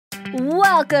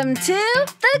Welcome to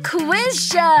the quiz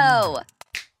show!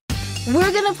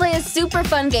 We're gonna play a super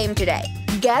fun game today.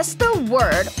 Guess the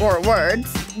word or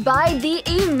words by the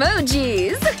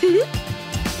emojis.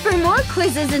 For more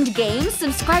quizzes and games,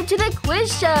 subscribe to the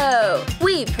quiz show.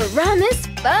 We promise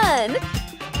fun!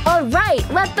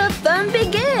 Alright, let the fun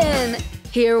begin!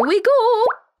 Here we go!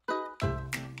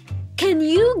 Can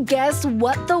you guess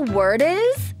what the word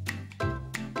is?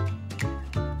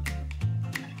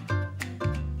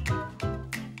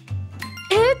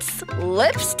 It's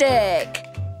lipstick!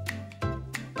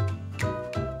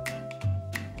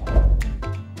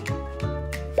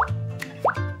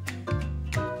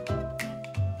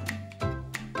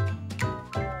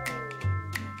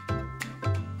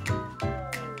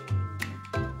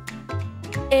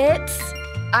 It's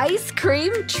ice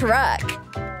cream truck.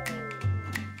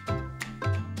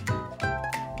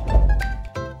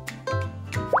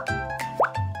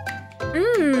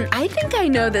 I think I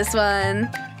know this one.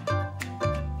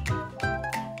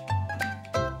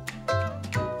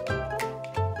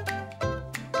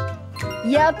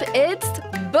 Yep, it's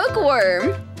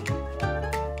bookworm.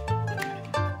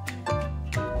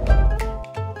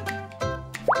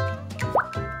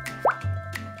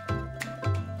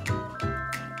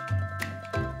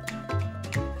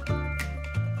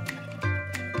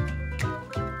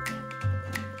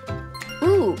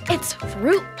 Ooh, it's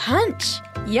fruit punch.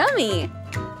 Yummy!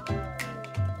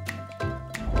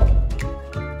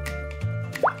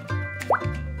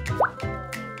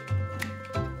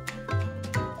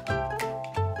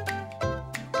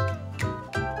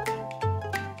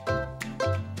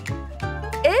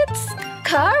 It's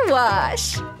car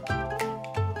wash.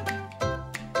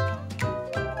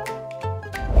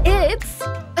 It's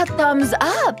a thumbs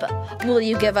up. Will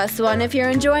you give us one if you're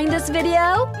enjoying this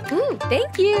video? Ooh,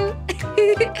 thank you.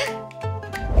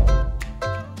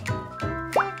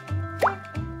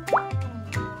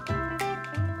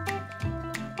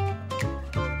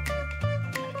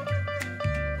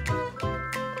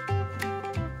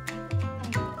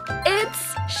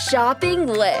 It's shopping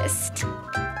list.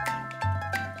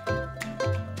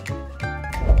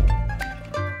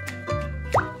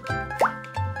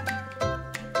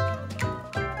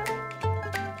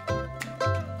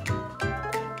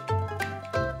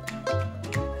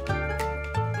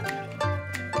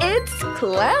 It's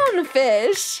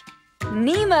clownfish.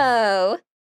 Nemo.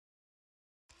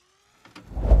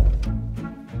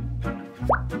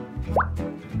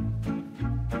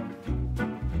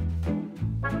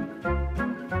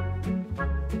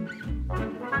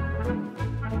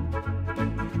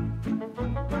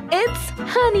 It's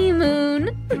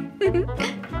honeymoon.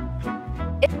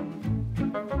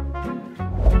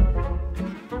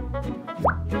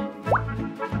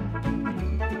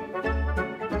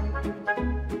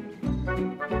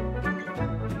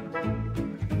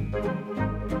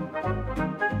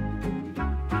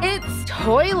 It's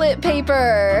toilet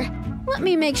paper. Let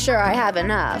me make sure I have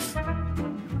enough.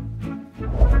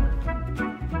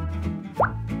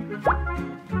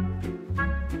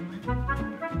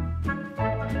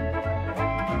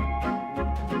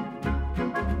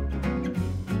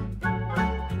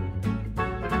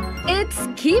 It's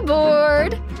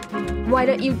keyboard. Why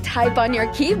don't you type on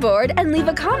your keyboard and leave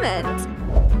a comment?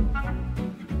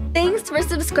 Thanks for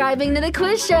subscribing to the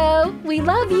quiz show. We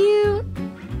love you.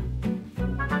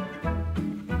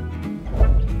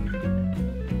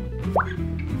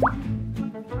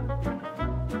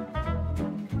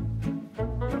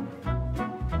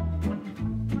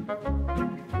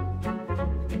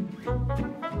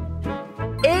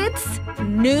 It's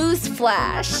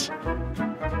newsflash.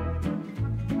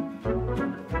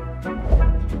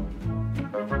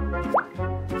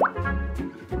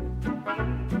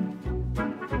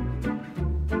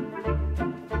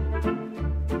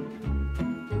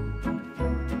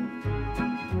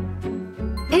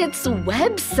 It's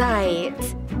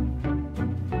website.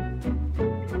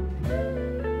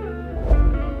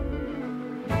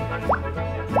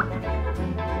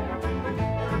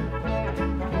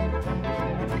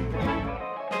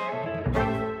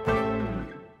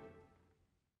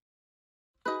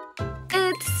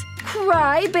 It's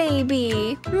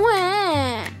crybaby.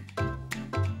 Wah.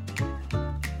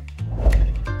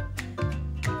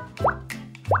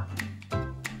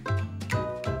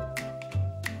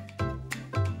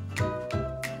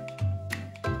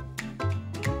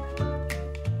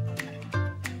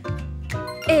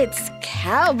 It's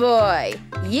cowboy.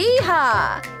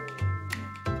 Yeehaw!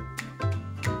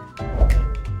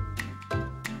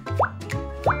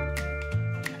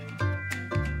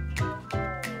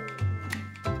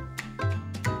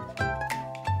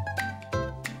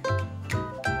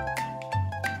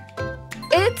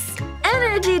 It's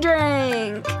energy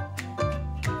drink!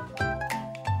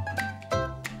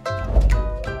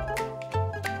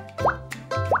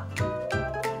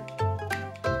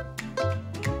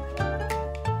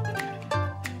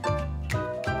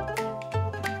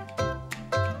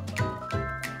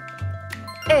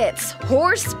 It's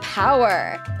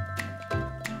horsepower!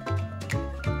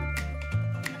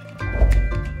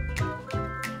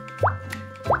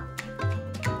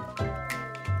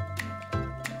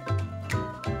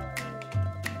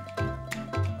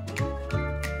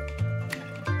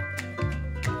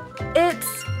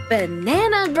 It's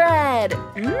banana bread!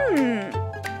 Mmm!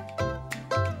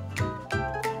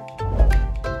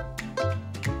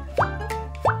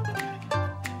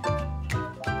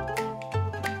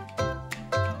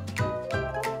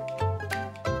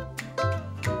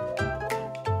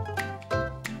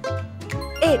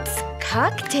 It's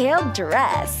cocktail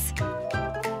dress.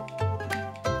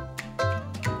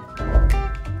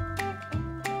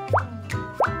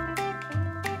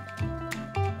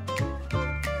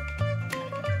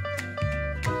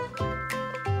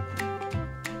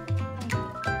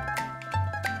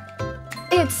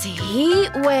 It's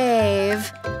heat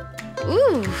wave.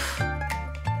 Ooh.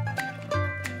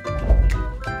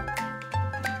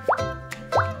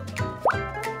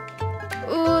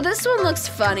 Ooh, this one looks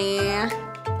funny.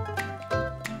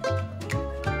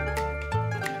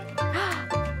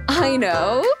 I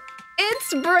know.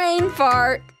 It's brain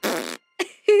fart.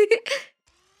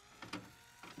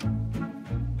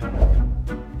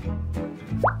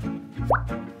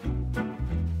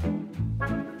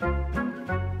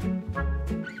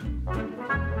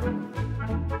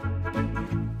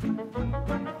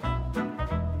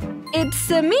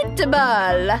 It's a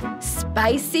meatball.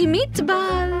 Spicy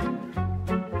meatball.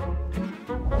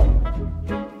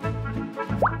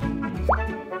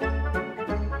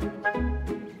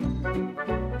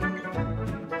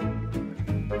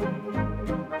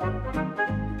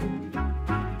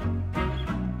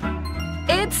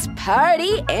 It's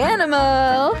party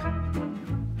animal.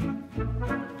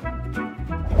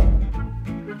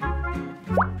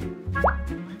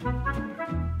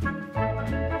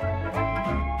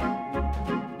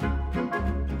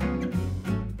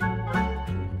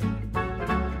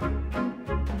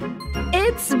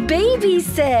 It's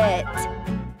babysit.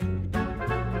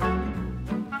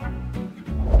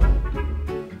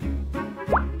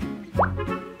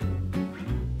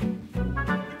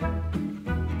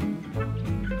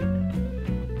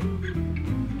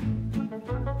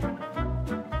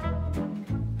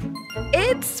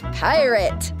 It's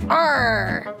pirate.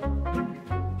 Arr.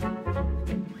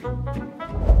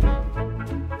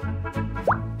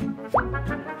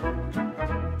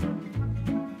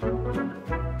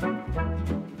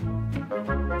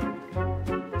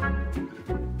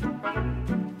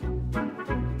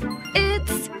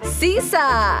 It's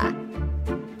seesaw.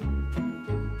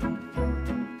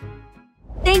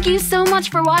 Thank you so much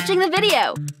for watching the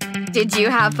video. Did you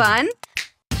have fun?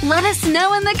 Let us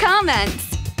know in the comments.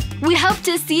 We hope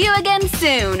to see you again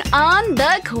soon on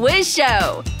The Quiz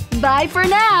Show. Bye for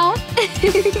now!